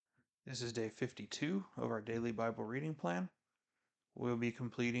This is day 52 of our daily Bible reading plan. We'll be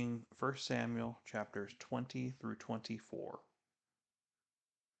completing 1 Samuel chapters 20 through 24.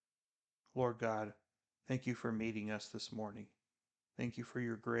 Lord God, thank you for meeting us this morning. Thank you for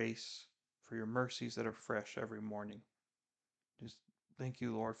your grace, for your mercies that are fresh every morning. Just thank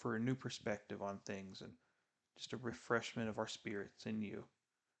you, Lord, for a new perspective on things and just a refreshment of our spirits in you.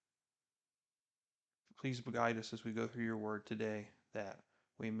 Please guide us as we go through your word today, that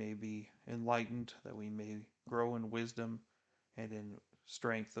we may be enlightened, that we may grow in wisdom and in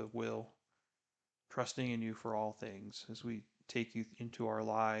strength of will, trusting in you for all things as we take you into our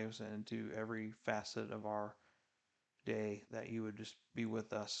lives and into every facet of our day, that you would just be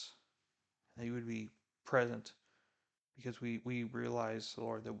with us, that you would be present, because we realize,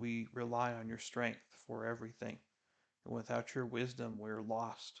 Lord, that we rely on your strength for everything. And without your wisdom, we're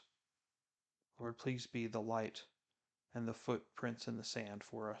lost. Lord, please be the light and the footprints in the sand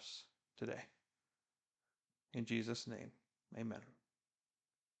for us today. In Jesus' name, amen.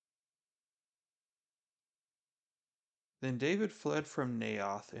 Then David fled from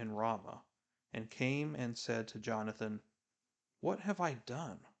Naioth in Ramah, and came and said to Jonathan, "What have I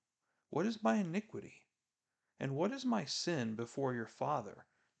done? What is my iniquity? And what is my sin before your father,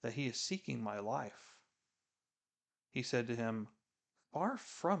 that he is seeking my life?" He said to him, "Far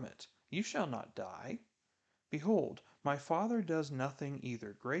from it, you shall not die. Behold, my father does nothing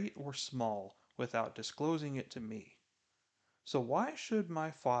either great or small without disclosing it to me. So why should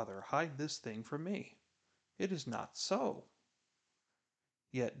my father hide this thing from me? It is not so."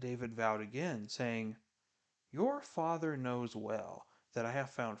 Yet David vowed again, saying, "Your father knows well that I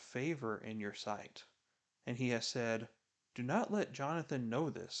have found favor in your sight. And he has said, 'Do not let Jonathan know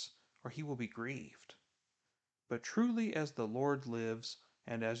this, or he will be grieved.' But truly as the Lord lives,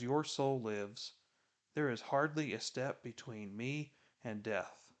 and as your soul lives, there is hardly a step between me and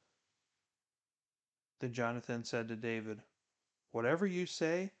death." Then Jonathan said to David, "Whatever you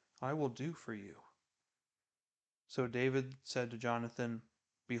say, I will do for you." So David said to Jonathan,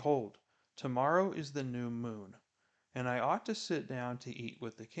 "Behold, tomorrow is the new moon, and I ought to sit down to eat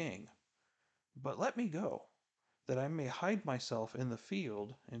with the king. But let me go, that I may hide myself in the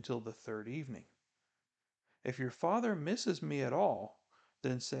field until the third evening. If your father misses me at all,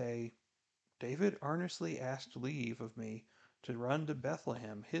 then say, 'David earnestly asked leave of me to run to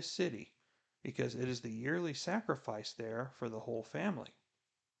Bethlehem, his city, because it is the yearly sacrifice there for the whole family.'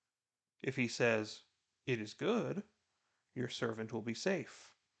 If he says, 'It is good,' your servant will be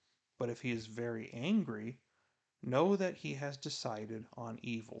safe. But if he is very angry, know that he has decided on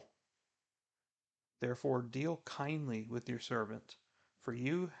evil. Therefore deal kindly with your servant, for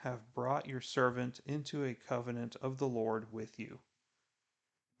you have brought your servant into a covenant of the Lord with you.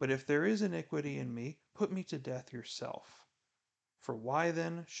 But if there is iniquity in me, put me to death yourself. For why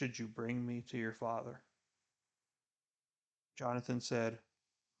then should you bring me to your father?" Jonathan said,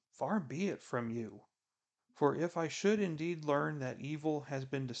 "Far be it from you. For if I should indeed learn that evil has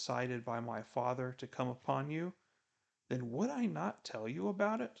been decided by my father to come upon you, then would I not tell you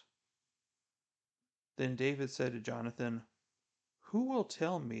about it?" Then David said to Jonathan, "Who will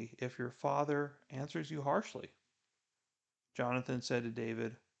tell me if your father answers you harshly?" Jonathan said to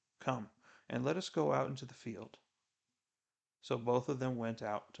David, "Come, and let us go out into the field." So both of them went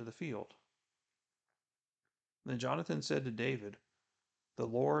out to the field. Then Jonathan said to David, "The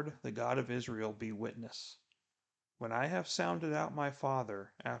Lord, the God of Israel, be witness. When I have sounded out my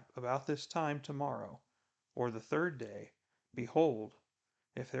father about this time tomorrow, or the third day, behold,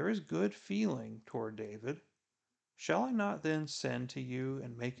 if there is good feeling toward David, shall I not then send to you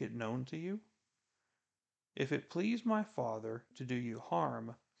and make it known to you? If it please my father to do you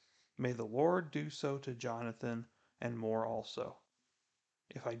harm, may the Lord do so to Jonathan and more also.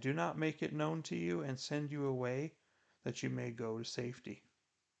 If I do not make it known to you and send you away, that you may go to safety.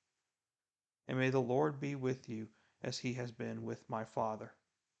 And may the Lord be with you as he has been with my father.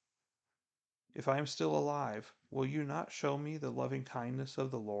 If I am still alive, will you not show me the loving kindness of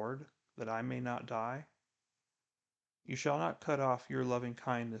the Lord, that I may not die? You shall not cut off your loving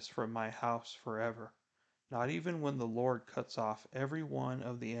kindness from my house forever, not even when the Lord cuts off every one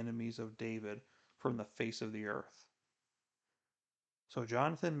of the enemies of David from the face of the earth." So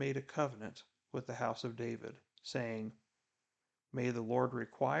Jonathan made a covenant with the house of David, saying, "May the Lord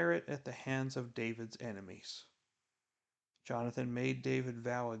require it at the hands of David's enemies." Jonathan made David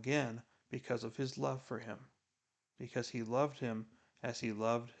vow again because of his love for him, because he loved him as he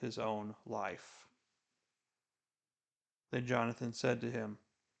loved his own life. Then Jonathan said to him,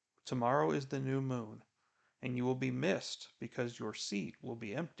 "Tomorrow is the new moon, and you will be missed because your seat will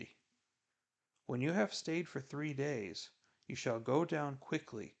be empty. When you have stayed for 3 days, you shall go down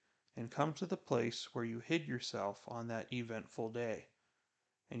quickly and come to the place where you hid yourself on that eventful day,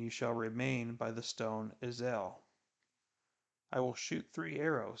 and you shall remain by the stone Ezel. I will shoot 3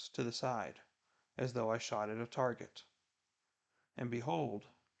 arrows to the side, as though I shot at a target. And behold,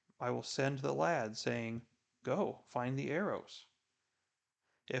 I will send the lad, saying, Go, find the arrows.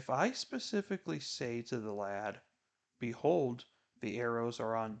 If I specifically say to the lad, Behold, the arrows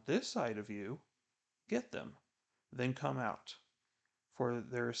are on this side of you, get them, then come out. For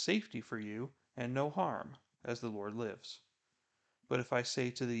there is safety for you, and no harm, as the Lord lives. But if I say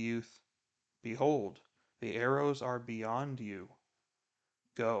to the youth, Behold, the arrows are beyond you,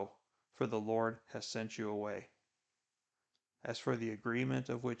 go, for the Lord has sent you away. As for the agreement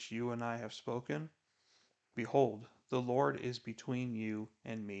of which you and I have spoken, behold, the Lord is between you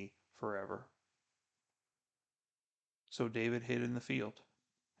and me forever. So David hid in the field,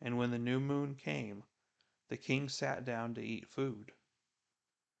 and when the new moon came, the king sat down to eat food.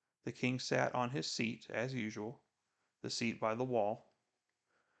 The king sat on his seat, as usual, the seat by the wall.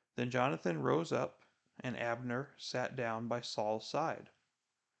 Then Jonathan rose up, and Abner sat down by Saul's side.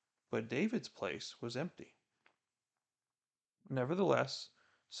 But David's place was empty. Nevertheless,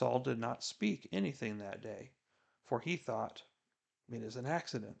 Saul did not speak anything that day, for he thought, It is an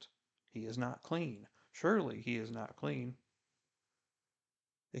accident. He is not clean. Surely he is not clean.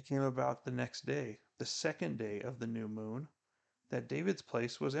 It came about the next day, the second day of the new moon, that David's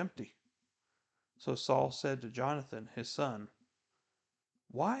place was empty. So Saul said to Jonathan, his son,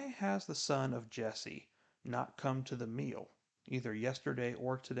 Why has the son of Jesse not come to the meal, either yesterday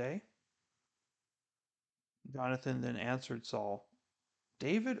or today? Jonathan then answered Saul,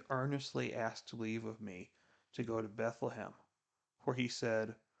 David earnestly asked leave of me to go to Bethlehem, for he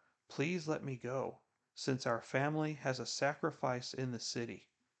said, Please let me go, since our family has a sacrifice in the city,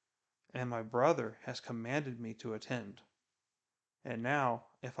 and my brother has commanded me to attend. And now,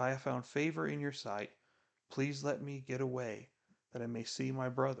 if I have found favor in your sight, please let me get away, that I may see my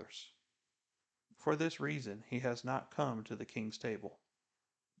brothers. For this reason he has not come to the king's table.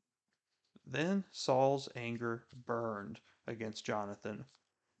 Then Saul's anger burned against Jonathan,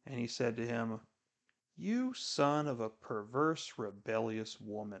 and he said to him, You son of a perverse, rebellious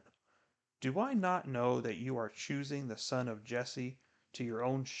woman, do I not know that you are choosing the son of Jesse to your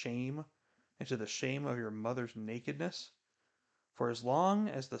own shame and to the shame of your mother's nakedness? For as long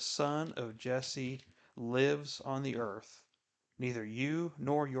as the son of Jesse lives on the earth, neither you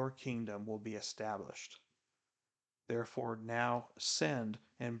nor your kingdom will be established. Therefore now send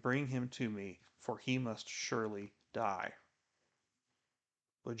and bring him to me, for he must surely die.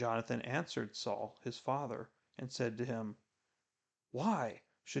 But Jonathan answered Saul his father, and said to him, Why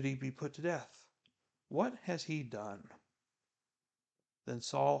should he be put to death? What has he done? Then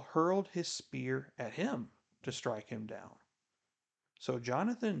Saul hurled his spear at him to strike him down. So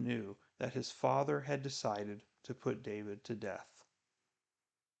Jonathan knew that his father had decided to put David to death.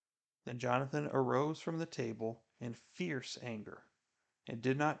 Then Jonathan arose from the table in fierce anger, and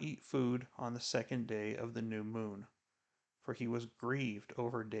did not eat food on the second day of the new moon, for he was grieved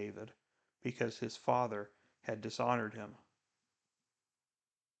over David, because his father had dishonored him.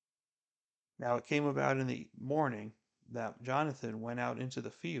 Now it came about in the morning that Jonathan went out into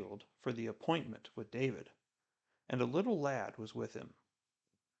the field for the appointment with David, and a little lad was with him.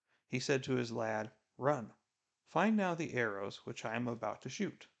 He said to his lad, Run, find now the arrows which I am about to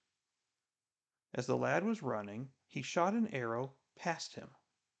shoot. As the lad was running, he shot an arrow past him.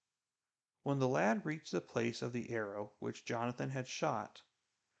 When the lad reached the place of the arrow which Jonathan had shot,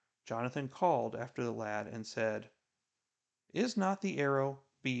 Jonathan called after the lad and said, Is not the arrow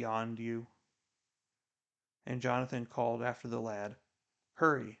beyond you? And Jonathan called after the lad,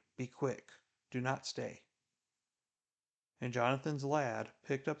 Hurry, be quick, do not stay. And Jonathan's lad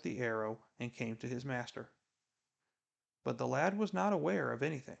picked up the arrow and came to his master. But the lad was not aware of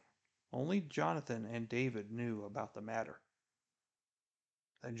anything. Only Jonathan and David knew about the matter.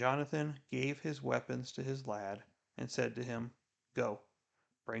 Then Jonathan gave his weapons to his lad and said to him, Go,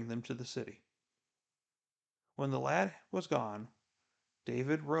 bring them to the city. When the lad was gone,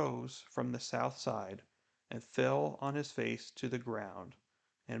 David rose from the south side and fell on his face to the ground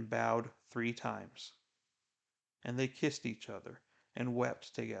and bowed 3 times. And they kissed each other and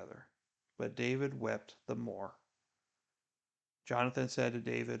wept together, but David wept the more. Jonathan said to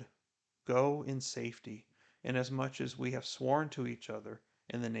David, Go in safety, inasmuch as we have sworn to each other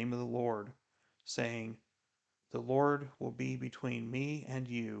in the name of the Lord, saying, The Lord will be between me and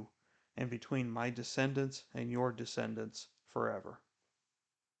you, and between my descendants and your descendants forever.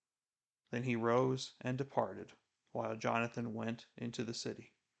 Then he rose and departed, while Jonathan went into the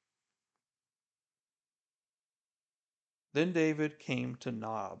city. Then David came to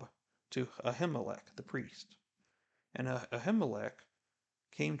Nob, to Ahimelech the priest. And Ahimelech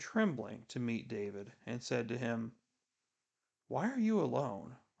came trembling to meet David, and said to him, Why are you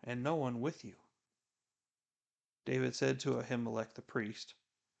alone, and no one with you? David said to Ahimelech the priest,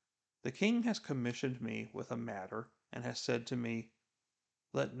 The king has commissioned me with a matter, and has said to me,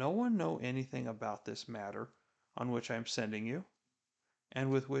 Let no one know anything about this matter on which I am sending you,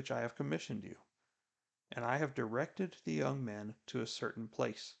 and with which I have commissioned you. And I have directed the young men to a certain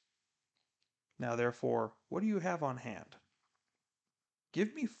place. Now therefore, what do you have on hand?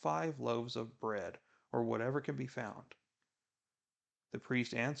 Give me 5 loaves of bread, or whatever can be found. The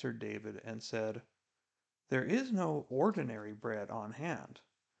priest answered David and said, There is no ordinary bread on hand,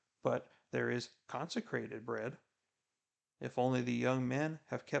 but there is consecrated bread, if only the young men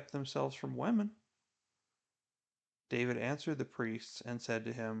have kept themselves from women. David answered the priests and said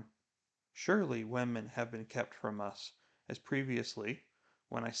to him, Surely women have been kept from us, as previously,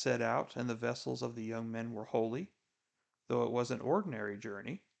 when I set out and the vessels of the young men were holy, though it was an ordinary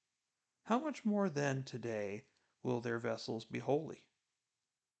journey. How much more then today will their vessels be holy?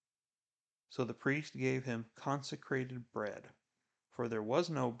 So the priest gave him consecrated bread, for there was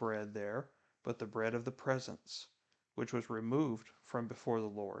no bread there but the bread of the presence, which was removed from before the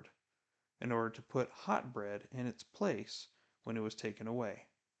Lord, in order to put hot bread in its place when it was taken away.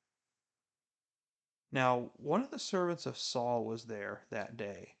 Now one of the servants of Saul was there that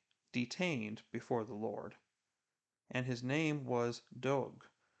day, detained before the Lord, and his name was Doeg,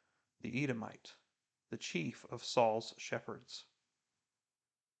 the Edomite, the chief of Saul's shepherds.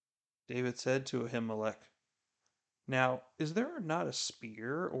 David said to Ahimelech, Now is there not a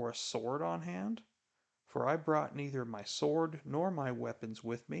spear or a sword on hand? For I brought neither my sword nor my weapons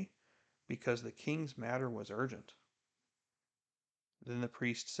with me, because the king's matter was urgent. Then the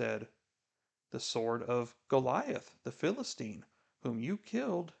priest said, The sword of Goliath the Philistine, whom you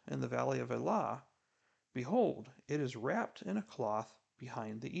killed in the valley of Elah, behold, it is wrapped in a cloth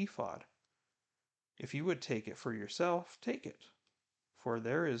behind the ephod. If you would take it for yourself, take it, for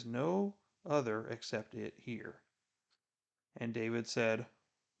there is no other except it here. And David said,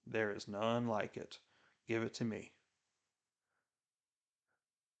 There is none like it. Give it to me.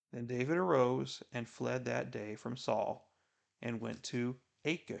 Then David arose and fled that day from Saul, and went to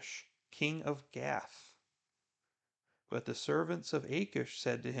Achish, king of Gath. But the servants of Achish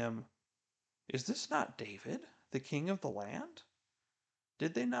said to him, Is this not David, the king of the land?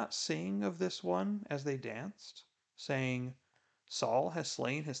 Did they not sing of this one as they danced, saying, Saul has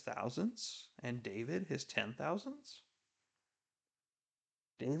slain his thousands, and David his 10,000s?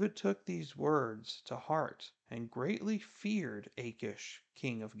 David took these words to heart, and greatly feared Achish,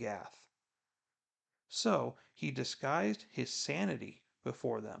 king of Gath. So he disguised his sanity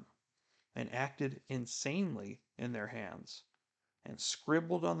before them, and acted insanely in their hands, and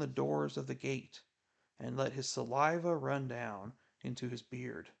scribbled on the doors of the gate, and let his saliva run down into his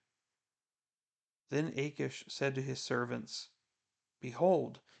beard. Then Achish said to his servants,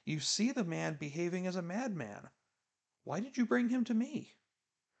 Behold, you see the man behaving as a madman. Why did you bring him to me?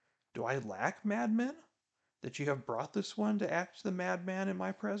 Do I lack madmen, that you have brought this one to act the madman in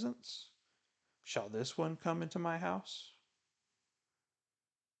my presence? Shall this one come into my house?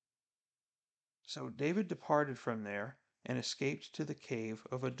 So David departed from there, and escaped to the cave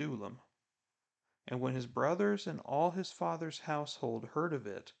of Adullam. And when his brothers and all his father's household heard of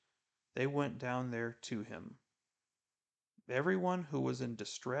it, they went down there to him. Everyone who was in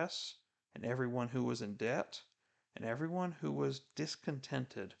distress, and everyone who was in debt, and everyone who was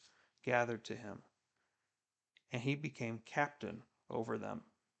discontented gathered to him, and he became captain over them.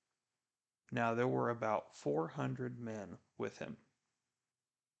 Now there were about 400 men with him.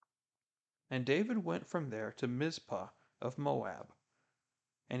 And David went from there to Mizpah of Moab.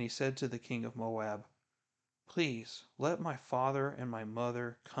 And he said to the king of Moab, Please let my father and my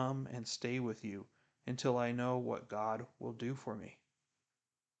mother come and stay with you until I know what God will do for me.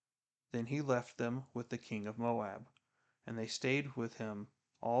 Then he left them with the king of Moab, and they stayed with him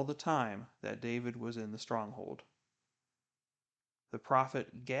all the time that David was in the stronghold. The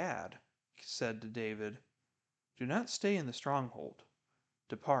prophet Gad said to David, Do not stay in the stronghold.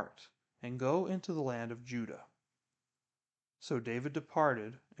 Depart, and go into the land of Judah. So David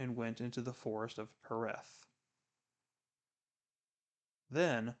departed and went into the forest of Hereth.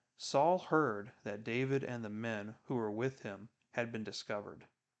 Then Saul heard that David and the men who were with him had been discovered.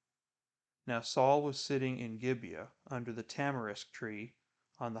 Now Saul was sitting in Gibeah under the tamarisk tree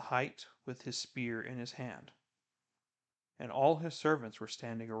on the height with his spear in his hand, and all his servants were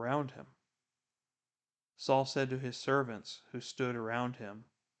standing around him. Saul said to his servants who stood around him,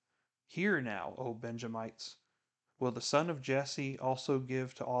 Hear now, O Benjamites, Will the son of Jesse also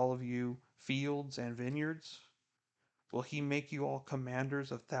give to all of you fields and vineyards? Will he make you all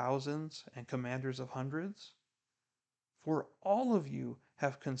commanders of thousands and commanders of hundreds? For all of you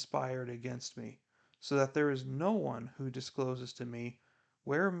have conspired against me, so that there is no one who discloses to me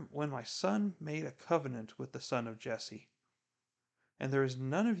when my son made a covenant with the son of Jesse. And there is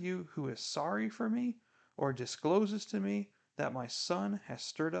none of you who is sorry for me, or discloses to me that my son has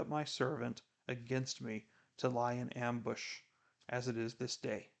stirred up my servant against me to lie in ambush, as it is this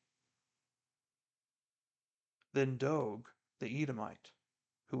day. Then Dog the Edomite,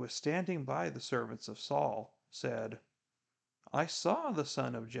 who was standing by the servants of Saul, said, I saw the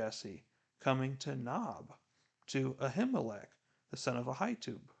son of Jesse coming to Nob, to Ahimelech, the son of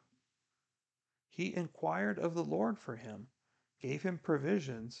Ahitub. He inquired of the Lord for him, gave him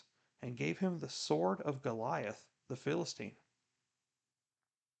provisions, and gave him the sword of Goliath the Philistine.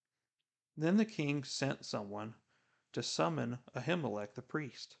 Then the king sent someone to summon Ahimelech the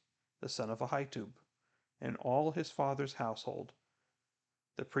priest, the son of Ahitub, and all his father's household.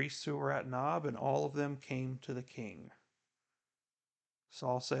 The priests who were at Nob and all of them came to the king.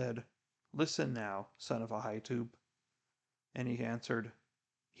 Saul said, Listen now, son of Ahitub. And he answered,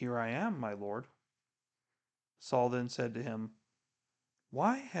 Here I am, my lord. Saul then said to him,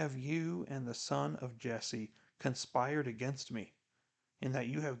 Why have you and the son of Jesse conspired against me, in that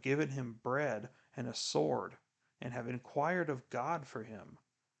you have given him bread and a sword, and have inquired of God for him,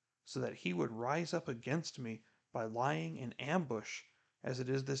 so that he would rise up against me by lying in ambush, as it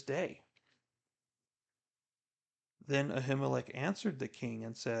is this day? Then Ahimelech answered the king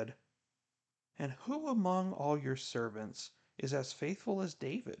and said, And who among all your servants is as faithful as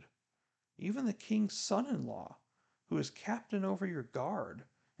David, even the king's son-in-law, who is captain over your guard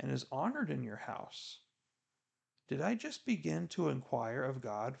and is honored in your house? Did I just begin to inquire of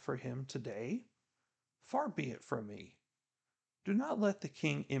God for him today? Far be it from me. Do not let the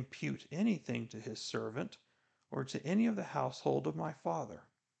king impute anything to his servant or to any of the household of my father,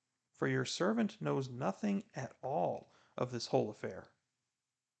 for your servant knows nothing at all of this whole affair.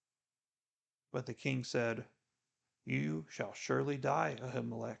 But the king said, You shall surely die,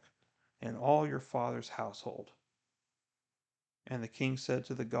 Ahimelech, and all your father's household. And the king said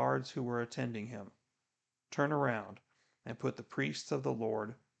to the guards who were attending him, Turn around and put the priests of the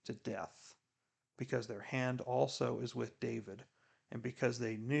Lord to death, because their hand also is with David, and because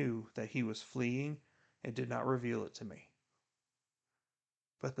they knew that he was fleeing and did not reveal it to me.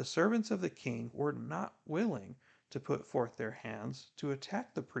 But the servants of the king were not willing to put forth their hands to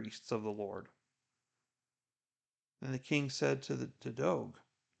attack the priests of the Lord. Then the king said to Dog,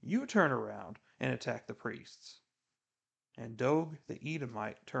 You turn around and attack the priests. And Dog the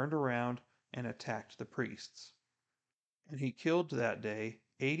Edomite turned around and attacked the priests. And he killed that day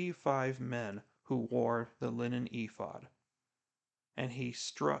 85 men who wore the linen ephod. And he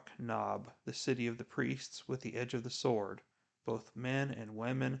struck Nob, the city of the priests, with the edge of the sword, both men and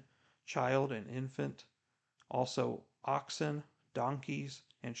women, child and infant, also oxen, donkeys,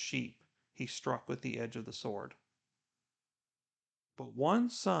 and sheep he struck with the edge of the sword. But one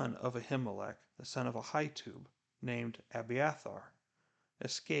son of Ahimelech, the son of Ahitub, named Abiathar,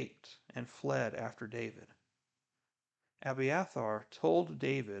 escaped and fled after David. Abiathar told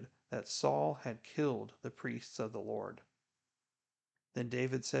David that Saul had killed the priests of the Lord. Then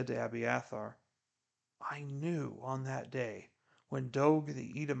David said to Abiathar, I knew on that day, when Dog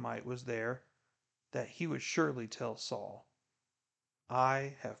the Edomite was there, that he would surely tell Saul,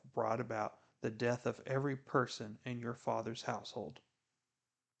 I have brought about the death of every person in your father's household.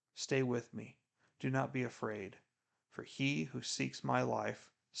 Stay with me. Do not be afraid, for he who seeks my life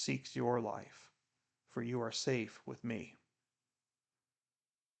seeks your life, for you are safe with me.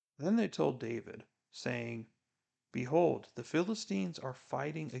 Then they told David, saying, Behold, the Philistines are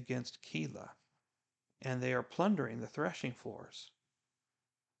fighting against Keilah, and they are plundering the threshing floors.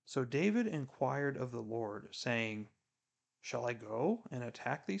 So David inquired of the Lord, saying, Shall I go and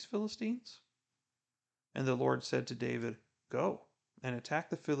attack these Philistines? And the Lord said to David, Go and attack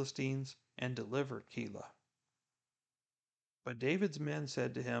the Philistines and deliver Keilah. But David's men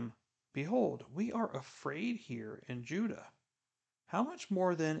said to him, Behold, we are afraid here in Judah. How much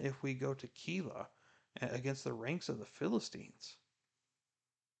more then if we go to Keilah against the ranks of the Philistines?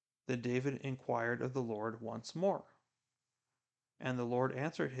 Then David inquired of the Lord once more. And the Lord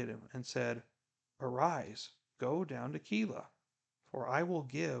answered him and said, Arise, go down to Keilah, for I will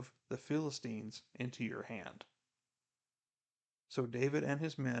give the Philistines into your hand. So David and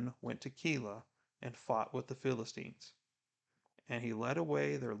his men went to Keilah and fought with the Philistines. And he led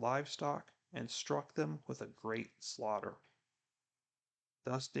away their livestock and struck them with a great slaughter.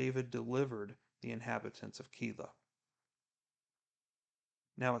 Thus David delivered the inhabitants of Keilah.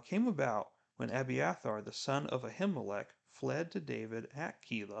 Now it came about when Abiathar the son of Ahimelech fled to David at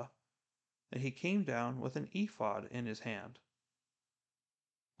Keilah, that he came down with an ephod in his hand.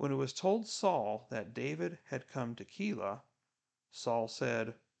 When it was told Saul that David had come to Keilah, Saul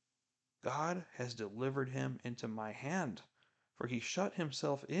said, God has delivered him into my hand, for he shut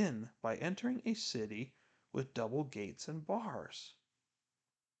himself in by entering a city with double gates and bars.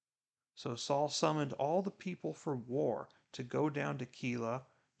 So Saul summoned all the people for war to go down to Keilah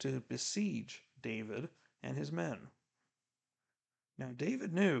to besiege David and his men. Now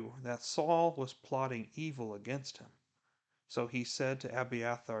David knew that Saul was plotting evil against him, so he said to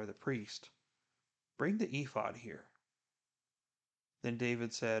Abiathar the priest, Bring the ephod here. Then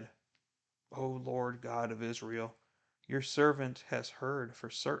David said, O Lord God of Israel, your servant has heard for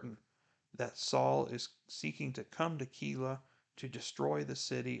certain that Saul is seeking to come to Keilah to destroy the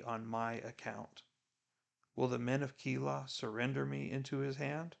city on my account. Will the men of Keilah surrender me into his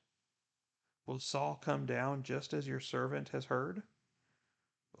hand? Will Saul come down just as your servant has heard?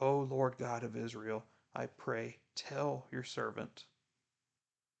 O Lord God of Israel, I pray, tell your servant.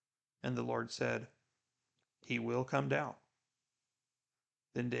 And the Lord said, He will come down.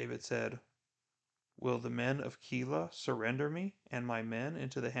 Then David said, Will the men of Keilah surrender me and my men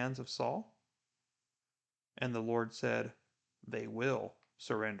into the hands of Saul? And the Lord said, They will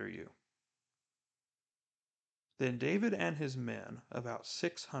surrender you. Then David and his men, about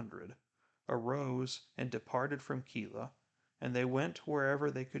 600, arose and departed from Keilah, and they went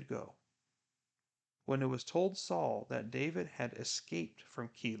wherever they could go. When it was told Saul that David had escaped from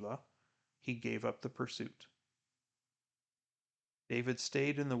Keilah, he gave up the pursuit. David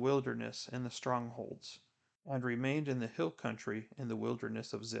stayed in the wilderness and the strongholds, and remained in the hill country in the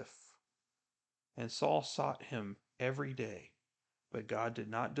wilderness of Ziph. And Saul sought him every day, but God did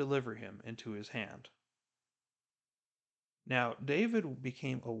not deliver him into his hand. Now David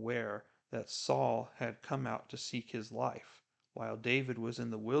became aware that Saul had come out to seek his life, while David was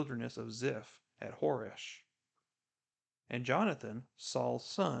in the wilderness of Ziph at Horesh. And Jonathan, Saul's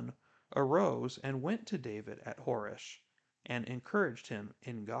son, arose and went to David at Horesh, and encouraged him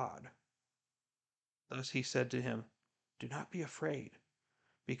in God. Thus he said to him, Do not be afraid,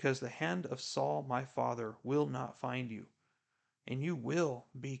 because the hand of Saul my father will not find you, and you will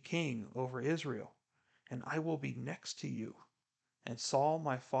be king over Israel, and I will be next to you. And Saul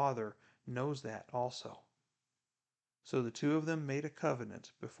my father knows that also. So the two of them made a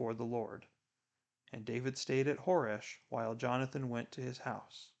covenant before the Lord. And David stayed at Horesh while Jonathan went to his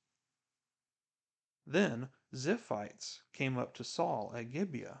house. Then Ziphites came up to Saul at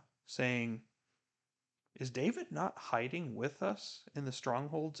Gibeah, saying, Is David not hiding with us in the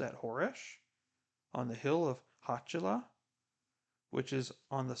strongholds at Horesh, on the hill of Hachilah, which is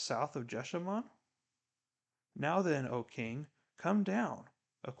on the south of Jeshimon? Now then, O king, come down,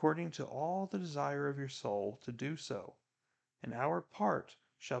 according to all the desire of your soul, to do so, and our part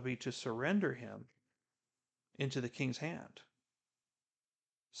shall be to surrender him into the king's hand.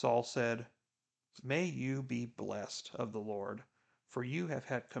 Saul said, May you be blessed of the Lord, for you have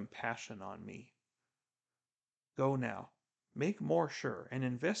had compassion on me. Go now, make more sure, and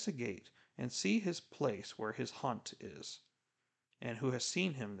investigate, and see his place where his haunt is, and who has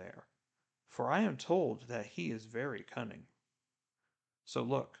seen him there, for I am told that he is very cunning. So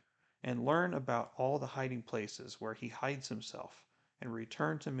look, and learn about all the hiding places where he hides himself, and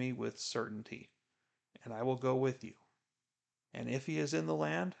return to me with certainty, and I will go with you. And if he is in the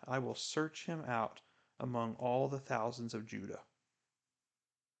land, I will search him out among all the thousands of Judah.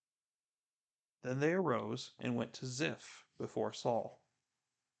 Then they arose and went to Ziph before Saul.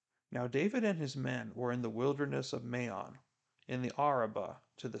 Now David and his men were in the wilderness of Maon, in the Arabah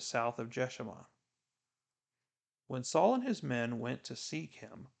to the south of Jeshimon. When Saul and his men went to seek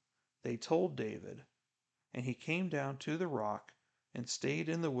him, they told David, and he came down to the rock and stayed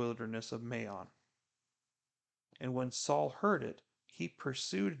in the wilderness of Maon. And when Saul heard it, he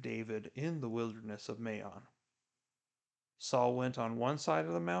pursued David in the wilderness of Maon. Saul went on one side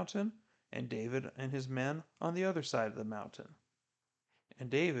of the mountain, and David and his men on the other side of the mountain. And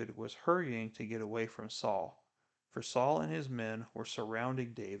David was hurrying to get away from Saul, for Saul and his men were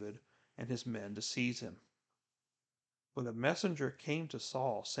surrounding David and his men to seize him. But a messenger came to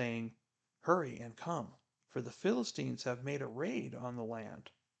Saul, saying, Hurry and come, for the Philistines have made a raid on the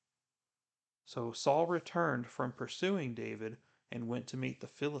land. So Saul returned from pursuing David and went to meet the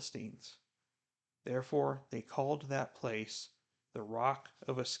Philistines. Therefore they called that place the Rock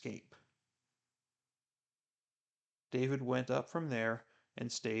of Escape. David went up from there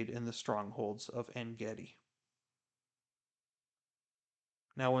and stayed in the strongholds of En-gedi.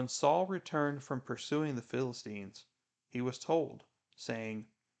 Now when Saul returned from pursuing the Philistines, he was told, saying,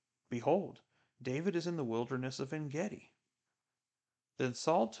 "Behold, David is in the wilderness of En-gedi." Then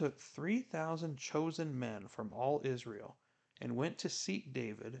Saul took 3,000 chosen men from all Israel, and went to seek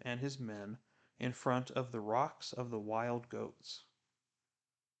David and his men in front of the rocks of the wild goats.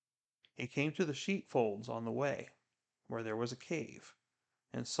 He came to the sheepfolds on the way, where there was a cave,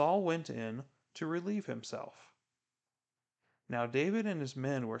 and Saul went in to relieve himself. Now David and his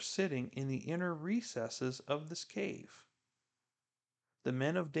men were sitting in the inner recesses of this cave. The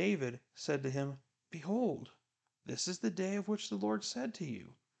men of David said to him, "Behold, this is the day of which the Lord said to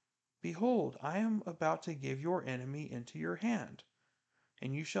you, Behold, I am about to give your enemy into your hand,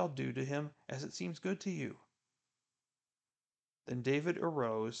 and you shall do to him as it seems good to you." Then David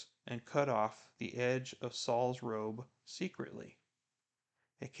arose and cut off the edge of Saul's robe secretly.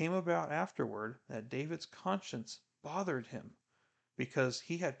 It came about afterward that David's conscience bothered him because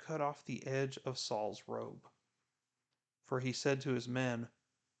he had cut off the edge of Saul's robe. For he said to his men,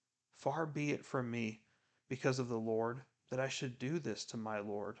 "Far be it from me, because of the Lord, that I should do this to my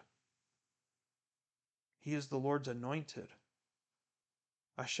Lord. He is the Lord's anointed.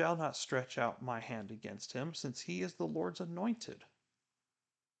 I shall not stretch out my hand against him, since he is the Lord's anointed."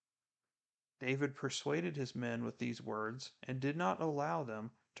 David persuaded his men with these words, and did not allow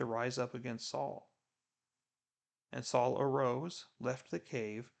them to rise up against Saul. And Saul arose, left the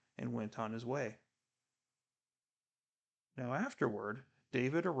cave, and went on his way. Now afterward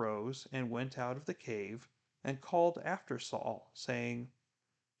David arose and went out of the cave, and called after Saul, saying,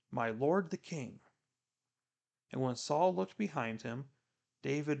 "My lord the king." And when Saul looked behind him,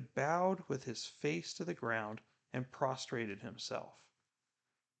 David bowed with his face to the ground and prostrated himself.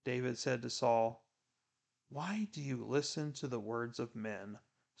 David said to Saul, "Why do you listen to the words of men,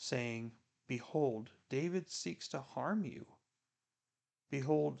 saying, Behold, David seeks to harm you?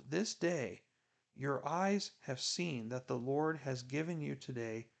 Behold, this day your eyes have seen that the Lord has given you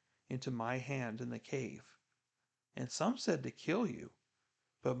today into my hand in the cave. And some said to kill you,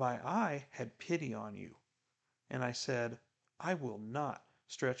 but my eye had pity on you. And I said, I will not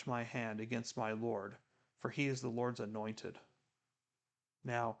stretch my hand against my Lord, for he is the Lord's anointed.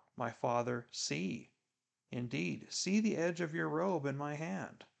 Now, my father, see, indeed, see the edge of your robe in my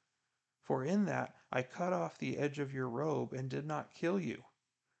hand. For in that I cut off the edge of your robe and did not kill you.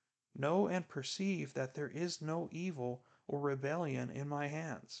 Know and perceive that there is no evil or rebellion in my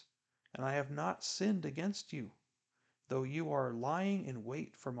hands, and I have not sinned against you, though you are lying in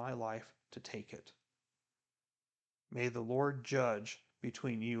wait for my life to take it. May the Lord judge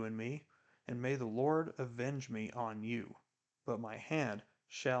between you and me, and may the Lord avenge me on you, but my hand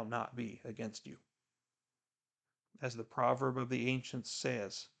shall not be against you. As the proverb of the ancients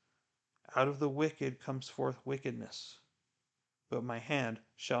says, out of the wicked comes forth wickedness, but my hand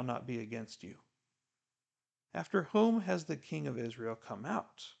shall not be against you. After whom has the king of Israel come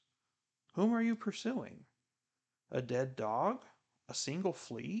out? Whom are you pursuing? A dead dog? A single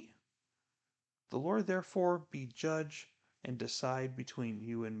flea? The Lord therefore be judge and decide between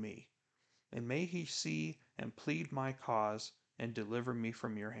you and me, and may he see and plead my cause and deliver me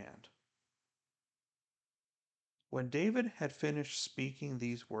from your hand." When David had finished speaking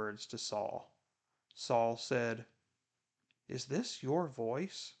these words to Saul, Saul said, "Is this your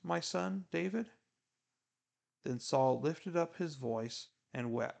voice, my son David?" Then Saul lifted up his voice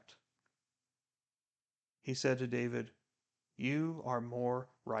and wept. He said to David, "You are more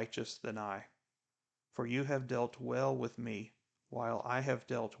righteous than I, for you have dealt well with me, while I have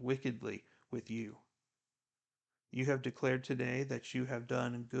dealt wickedly with you. You have declared today that you have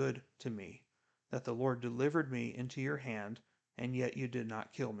done good to me, that the Lord delivered me into your hand, and yet you did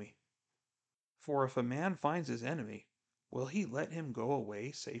not kill me. For if a man finds his enemy, will he let him go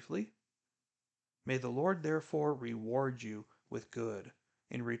away safely? May the Lord therefore reward you with good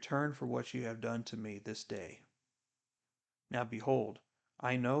in return for what you have done to me this day. Now behold,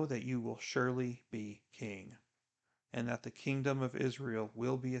 I know that you will surely be king, and that the kingdom of Israel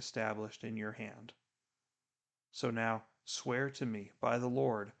will be established in your hand. So now swear to me by the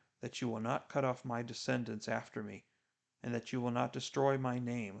Lord that you will not cut off my descendants after me, and that you will not destroy my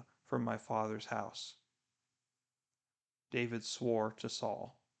name from my father's house." David swore to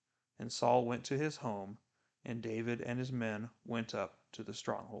Saul, and Saul went to his home, and David and his men went up to the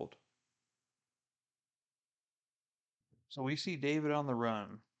stronghold. So we see David on the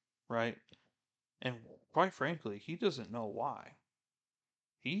run, right? And quite frankly, he doesn't know why.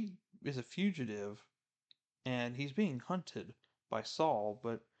 He is a fugitive and he's being hunted by Saul,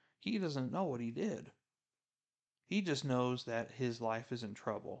 but he doesn't know what he did. He just knows that his life is in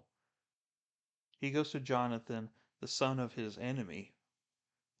trouble. He goes to Jonathan, the son of his enemy,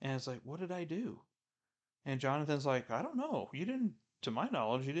 and it's like, "What did I do?" And Jonathan's like, "I don't know. You didn't To my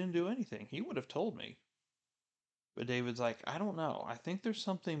knowledge, he didn't do anything. He would have told me. But David's like, I don't know. I think there's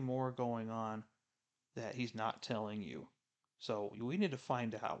something more going on that he's not telling you. So we need to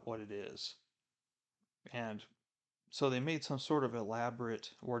find out what it is. And so they made some sort of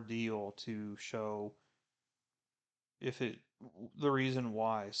elaborate ordeal to show if it the reason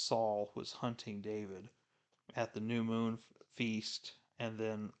why Saul was hunting David at the new moon feast, and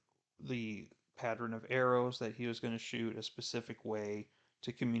then the pattern of arrows that he was going to shoot a specific way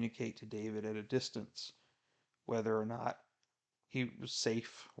to communicate to David at a distance whether or not he was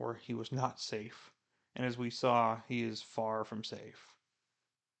safe or he was not safe. And as we saw, he is far from safe.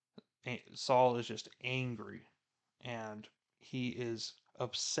 Saul is just angry, and he is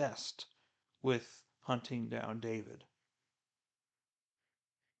obsessed with hunting down David,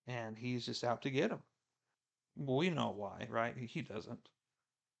 and he's just out to get him. We know why, right? He doesn't.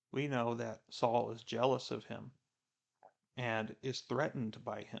 We know that Saul is jealous of him and is threatened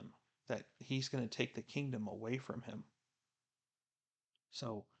by him, that he's going to take the kingdom away from him.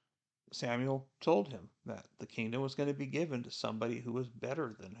 So Samuel told him that the kingdom was going to be given to somebody who was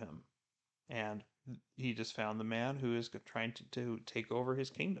better than him. And he just found the man who is trying to take over his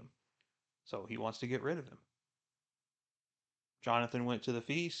kingdom. So he wants to get rid of him. Jonathan went to the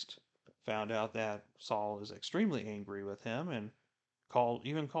feast, found out that Saul is extremely angry with him, and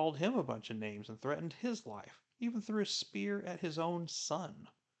called him a bunch of names and threatened his life, even threw a spear at his own son.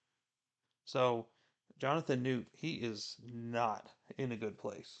 So Jonathan knew he is not in a good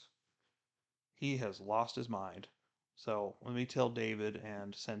place. He has lost his mind. So let me tell David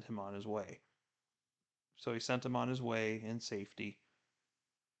and send him on his way. So he sent him on his way in safety,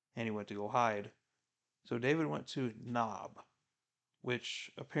 and he went to go hide. So David went to Nob, which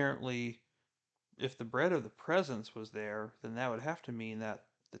apparently, if the bread of the presence was there, then that would have to mean that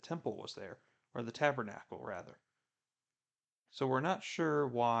the temple was there, or the tabernacle, rather. So we're not sure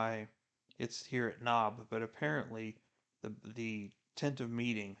why it's here at Nob, but apparently the tent of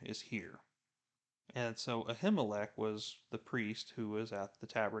meeting is here. And so Ahimelech was the priest who was at the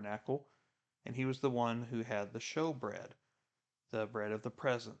tabernacle, and he was the one who had the show bread, the bread of the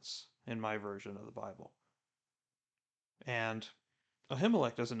presence, in my version of the Bible. And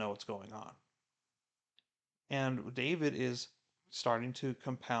Ahimelech doesn't know what's going on. And David is starting to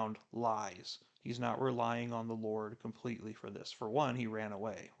compound lies. He's not relying on the Lord completely for this. For one, he ran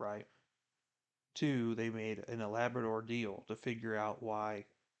away, right? Two, they made an elaborate ordeal to figure out why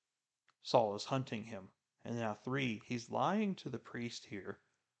Saul is hunting him. And now three, he's lying to the priest here,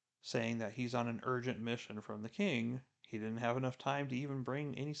 saying that he's on an urgent mission from the king. He didn't have enough time to even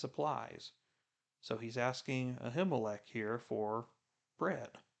bring any supplies. So he's asking Ahimelech here for bread.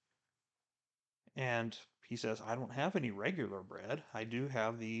 And he says, I don't have any regular bread. I do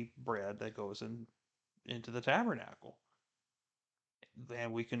have the bread that goes into the tabernacle.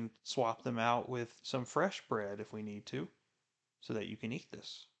 And we can swap them out with some fresh bread if we need to, so that you can eat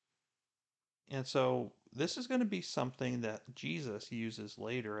this. And so this is going to be something that Jesus uses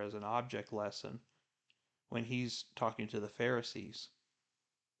later as an object lesson when he's talking to the Pharisees.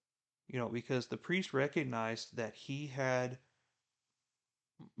 Because the priest recognized that he had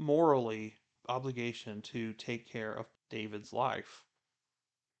morally obligation to take care of David's life.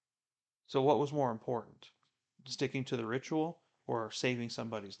 So what was more important? Sticking to the ritual or saving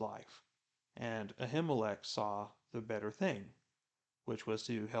somebody's life? And Ahimelech saw the better thing, which was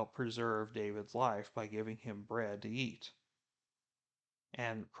to help preserve David's life by giving him bread to eat.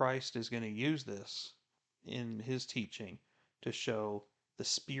 And Christ is going to use this in his teaching to show the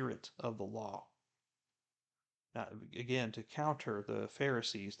spirit of the law. Now, again, to counter the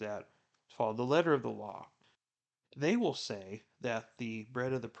Pharisees that follow the letter of the law. They will say that the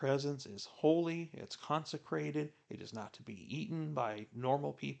bread of the presence is holy, it's consecrated, it is not to be eaten by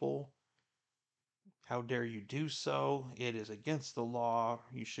normal people. How dare you do so? It is against the law.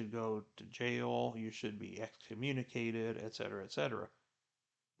 You should go to jail. You should be excommunicated, etc., etc.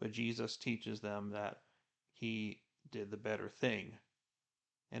 But Jesus teaches them that he did the better thing,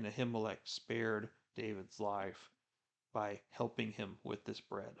 and Ahimelech spared David's life by helping him with this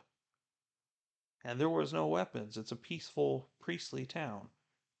bread. And there was no weapons. It's a peaceful priestly town.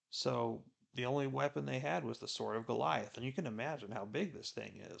 So the only weapon they had was the sword of Goliath. And you can imagine how big this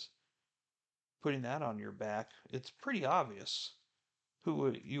thing is. Putting that on your back, it's pretty obvious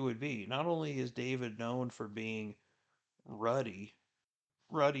who you would be. Not only is David known for being ruddy,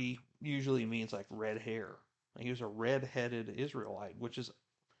 ruddy usually means like red hair. He was a red-headed Israelite, which is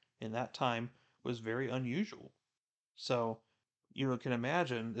in that time was very unusual. So you can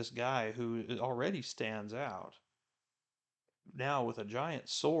imagine this guy who already stands out now with a giant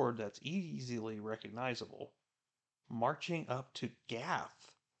sword that's easily recognizable. marching up to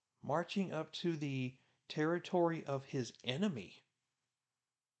Gath, marching up to the territory of his enemy.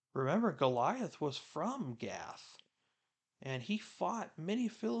 Remember, Goliath was from Gath, and he fought many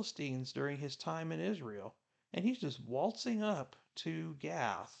Philistines during his time in Israel. And he's just waltzing up to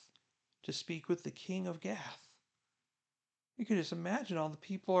Gath to speak with the king of Gath. You can just imagine all the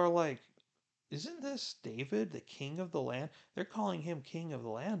people are like, isn't this David, the king of the land? They're calling him king of the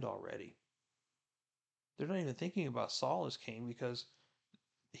land already. They're not even thinking about Saul as king because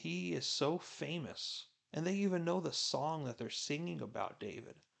he is so famous. And they even know the song that they're singing about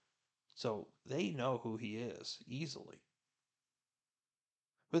David. So they know who he is easily.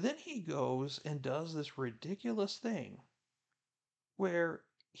 But then he goes and does this ridiculous thing where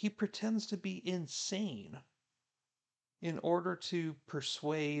he pretends to be insane in order to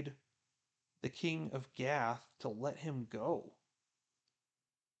persuade the king of Gath to let him go.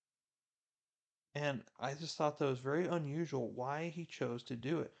 And I just thought that was very unusual why he chose to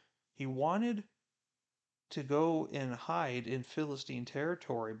do it. He wanted to go and hide in Philistine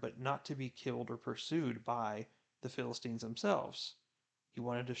territory, but not to be killed or pursued by the Philistines themselves. He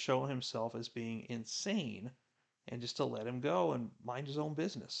wanted to show himself as being insane and just to let him go and mind his own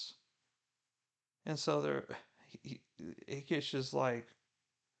business. And so it's just like,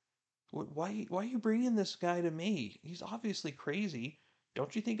 why are you bringing this guy to me? He's obviously crazy.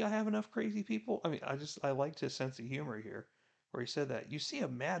 Don't you think I have enough crazy people? I mean, I liked his sense of humor here, where he said that you see a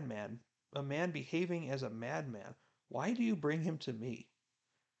madman, a man behaving as a madman. Why do you bring him to me?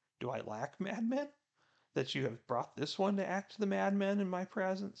 Do I lack madmen? That you have brought this one to act the madman in my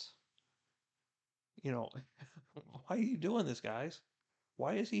presence? You know, why are you doing this, guys?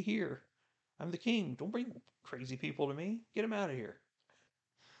 Why is he here? I'm the king. Don't bring crazy people to me. Get him out of here.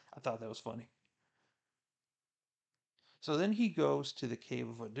 I thought that was funny. So then he goes to the cave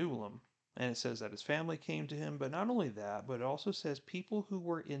of Adullam, and it says that his family came to him, but not only that, but it also says people who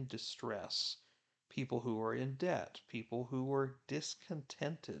were in distress, people who were in debt, people who were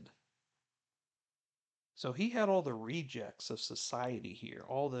discontented. So he had all the rejects of society here,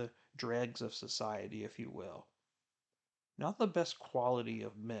 all the dregs of society, if you will. Not the best quality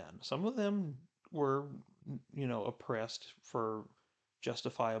of men. Some of them were, oppressed for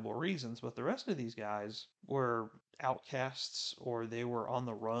justifiable reasons, but the rest of these guys were outcasts or they were on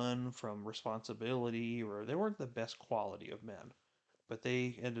the run from responsibility or they weren't the best quality of men. But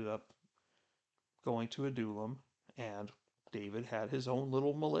they ended up going to Adullam and David had his own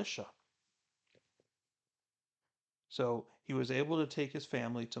little militia. So he was able to take his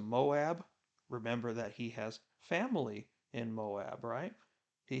family to Moab. Remember that he has family in Moab, right?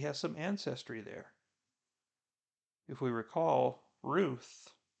 He has some ancestry there. If we recall, Ruth,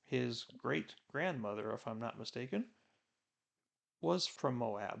 his great grandmother, if I'm not mistaken, was from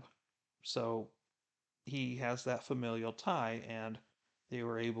Moab. So he has that familial tie, and they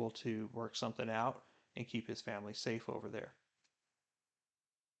were able to work something out and keep his family safe over there.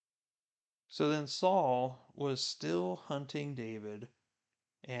 So then Saul was still hunting David,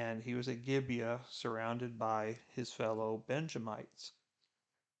 and he was at Gibeah surrounded by his fellow Benjamites.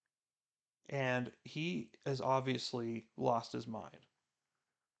 And he has obviously lost his mind.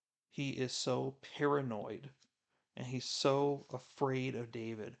 He is so paranoid and he's so afraid of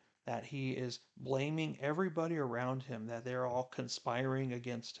David that he is blaming everybody around him that they're all conspiring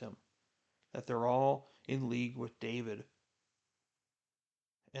against him, that they're all in league with David,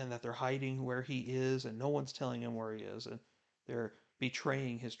 and that they're hiding where he is and no one's telling him where he is, and they're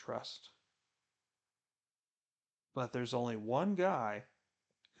betraying his trust. But there's only one guy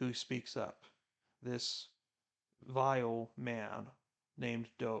who speaks up, this vile man named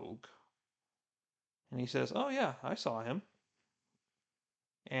Doeg. And he says, "Oh, yeah, I saw him."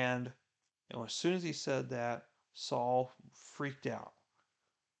 And as soon as he said that, Saul freaked out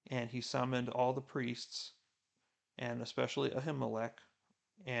and he summoned all the priests and especially Ahimelech.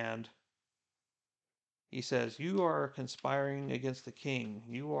 And he says, "You are conspiring against the king.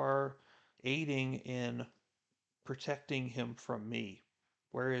 You are aiding in protecting him from me.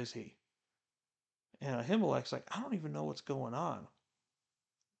 Where is he?" And Ahimelech's like, "I don't even know what's going on.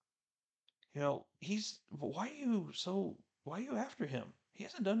 Why are you after him? He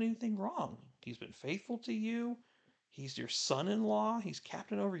hasn't done anything wrong. He's been faithful to you. He's your son-in-law. He's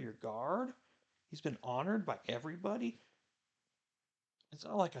captain over your guard. He's been honored by everybody. It's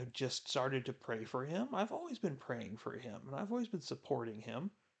not like I've just started to pray for him. I've always been praying for him, and I've always been supporting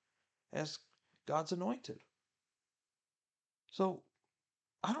him as God's anointed. So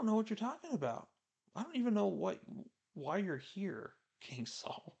I don't know what you're talking about. I don't even know why you're here, King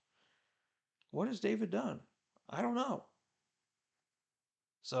Saul. What has David done? I don't know."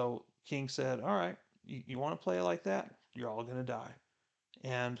 So King said, "All right, You want to play like that? You're all going to die.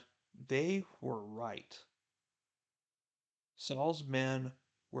 And they were right. Saul's men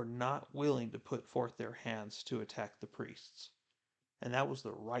were not willing to put forth their hands to attack the priests. And that was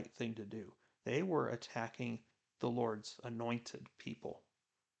the right thing to do. They were attacking the Lord's anointed people,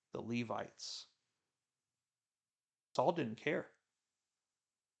 the Levites. Saul didn't care.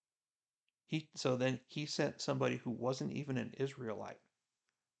 So then he sent somebody who wasn't even an Israelite,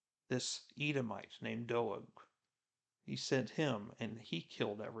 this Edomite named Doeg. He sent him and he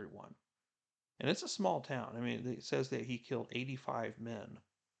killed everyone. And it's a small town. I mean, it says that he killed 85 men.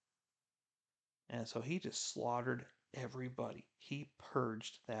 And so he just slaughtered everybody. He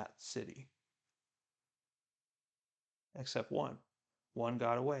purged that city. Except one. One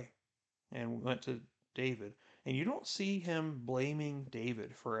got away and went to David. And you don't see him blaming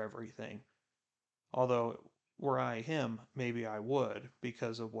David for everything. Although, were I him, maybe I would,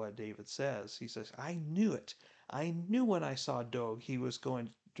 because of what David says. He says, I knew it. I knew when I saw Doeg he was going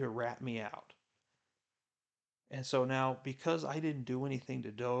to rat me out. And so now, because I didn't do anything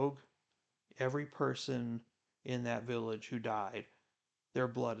to Doeg, every person in that village who died, their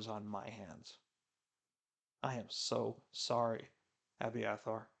blood is on my hands. I am so sorry,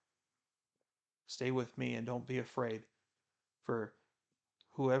 Abiathar. Stay with me and don't be afraid, for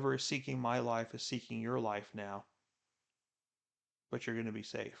whoever is seeking my life is seeking your life now, but you're going to be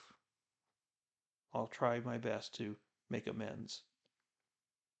safe. I'll try my best to make amends.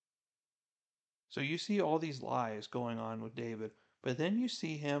 So you see all these lies going on with David, but then you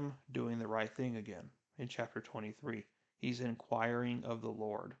see him doing the right thing again in chapter 23. He's inquiring of the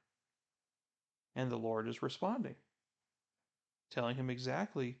Lord, and the Lord is responding, telling him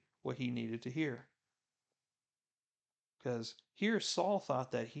exactly what he needed to hear. Because here Saul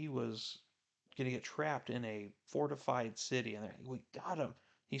thought that he was going to get trapped in a fortified city, and we got him.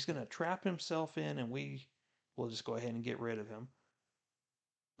 He's going to trap himself in, and we will just go ahead and get rid of him.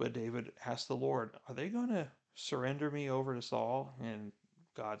 But David asked the Lord, are they going to surrender me over to Saul? And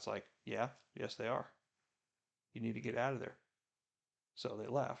God's like, yeah, yes, they are. You need to get out of there. So they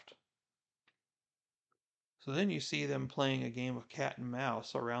left. So then you see them playing a game of cat and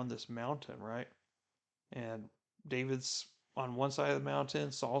mouse around this mountain, right? And David's on one side of the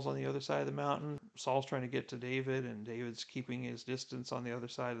mountain, Saul's on the other side of the mountain. Saul's trying to get to David, and David's keeping his distance on the other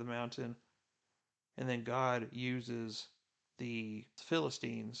side of the mountain. And then God uses the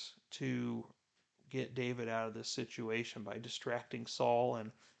Philistines to get David out of this situation by distracting Saul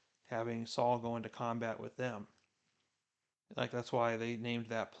and having Saul go into combat with them. Like that's why they named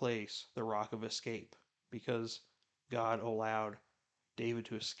that place the Rock of Escape, because God allowed David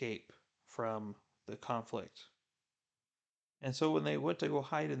to escape from the conflict. And so when they went to go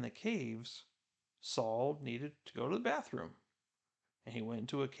hide in the caves, Saul needed to go to the bathroom. And he went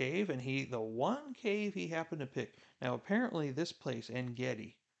into a cave, and the one cave he happened to pick. Now apparently this place, En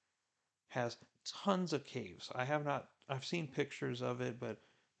Gedi, has tons of caves. I've seen pictures of it, but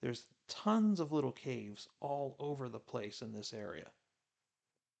there's tons of little caves all over the place in this area.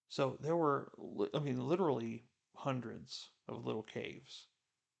 So there were, I mean, literally hundreds of little caves.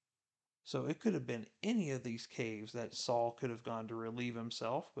 So it could have been any of these caves that Saul could have gone to relieve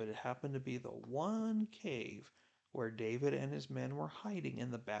himself, but it happened to be the one cave where David and his men were hiding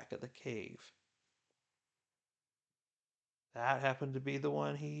in the back of the cave. That happened to be the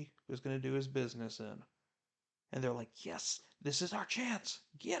one he was going to do his business in. And they're like, yes, this is our chance.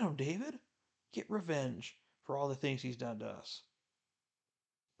 Get him, David. Get revenge for all the things he's done to us.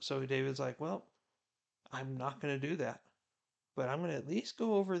 So David's like, well, I'm not going to do that. But I'm going to at least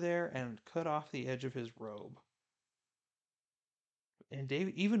go over there and cut off the edge of his robe. And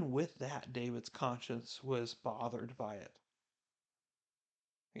David, even with that, David's conscience was bothered by it.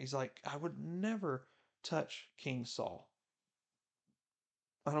 He's like, I would never touch King Saul.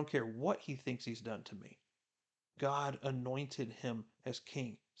 I don't care what he thinks he's done to me. God anointed him as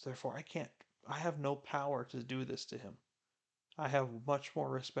king. So therefore, I have no power to do this to him. I have much more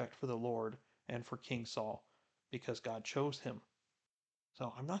respect for the Lord and for King Saul because God chose him.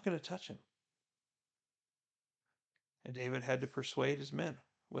 So I'm not going to touch him. And David had to persuade his men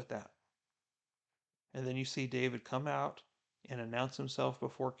with that. And then you see David come out and announce himself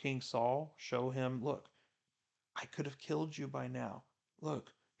before King Saul, show him, look, I could have killed you by now.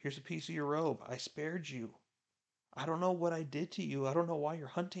 Look, here's a piece of your robe. I spared you. I don't know what I did to you. I don't know why you're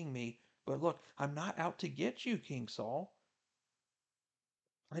hunting me. But look, I'm not out to get you, King Saul.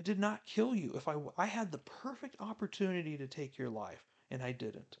 I did not kill you. If I had the perfect opportunity to take your life, and I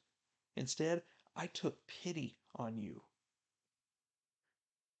didn't. Instead, I took pity on you.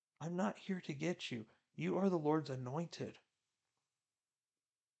 I'm not here to get you. You are the Lord's anointed.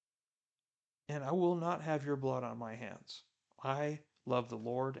 and I will not have your blood on my hands. I love the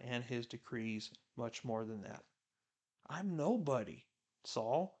Lord and his decrees much more than that. I'm nobody,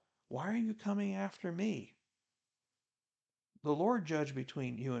 Saul. Why are you coming after me? The Lord judge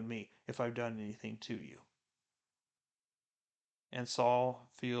between you and me if I've done anything to you. And Saul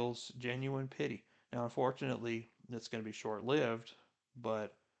feels genuine pity. Now, unfortunately, it's going to be short lived,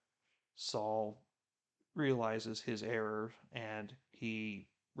 but Saul realizes his error and he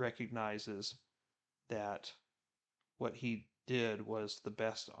recognizes that what he did was the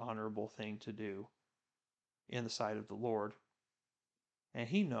best honorable thing to do in the sight of the Lord. And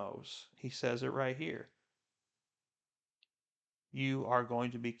he knows, he says it right here, you are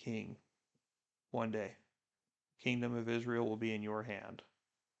going to be king one day. Kingdom of Israel will be in your hand.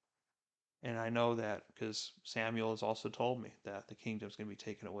 And I know that because Samuel has also told me that the kingdom's going to be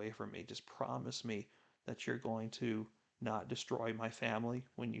taken away from me. Just promise me that you're going to not destroy my family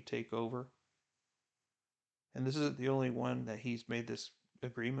when you take over. And this isn't the only one that he's made this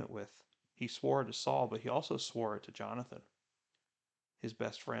agreement with. He swore it to Saul, but he also swore it to Jonathan, his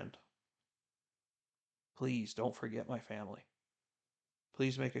best friend. Please don't forget my family.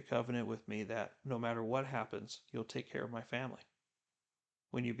 Please make a covenant with me that no matter what happens, you'll take care of my family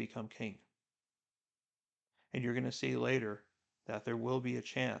when you become king. And you're going to see later that there will be a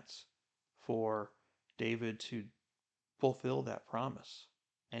chance for David to fulfill that promise,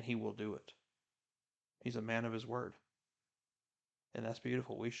 and he will do it. He's a man of his word. And that's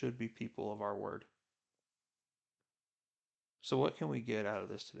beautiful. We should be people of our word. So, what can we get out of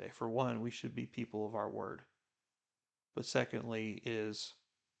this today? For one, we should be people of our word. But secondly, is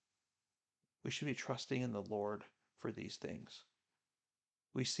we should be trusting in the Lord for these things.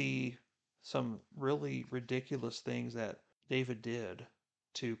 We see some really ridiculous things that David did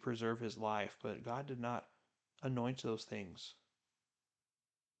to preserve his life, but God did not anoint those things.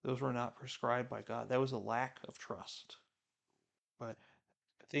 Those were not prescribed by God. That was a lack of trust. But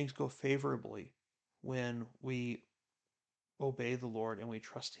things go favorably when we obey the Lord and we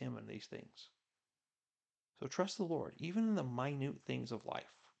trust Him in these things. So trust the Lord, even in the minute things of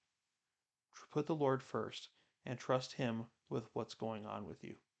life. Put the Lord first and trust Him with what's going on with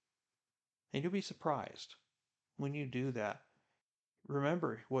you. And you'll be surprised when you do that.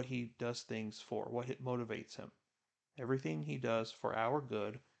 Remember what He does things for, what it motivates Him. Everything He does for our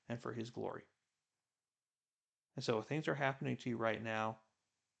good and for His glory. And so if things are happening to you right now,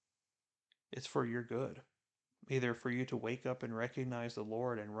 it's for your good. Either for you to wake up and recognize the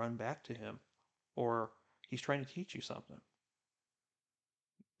Lord and run back to Him, or He's trying to teach you something.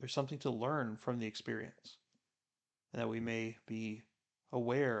 There's something to learn from the experience, and that we may be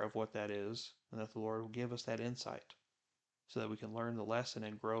aware of what that is, and that the Lord will give us that insight so that we can learn the lesson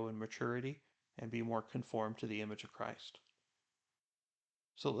and grow in maturity and be more conformed to the image of Christ.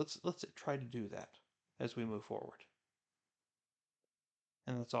 So let's try to do that as we move forward.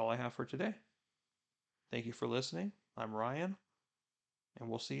 And that's all I have for today. Thank you for listening. I'm Ryan, and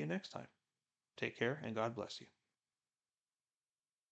we'll see you next time. Take care, and God bless you.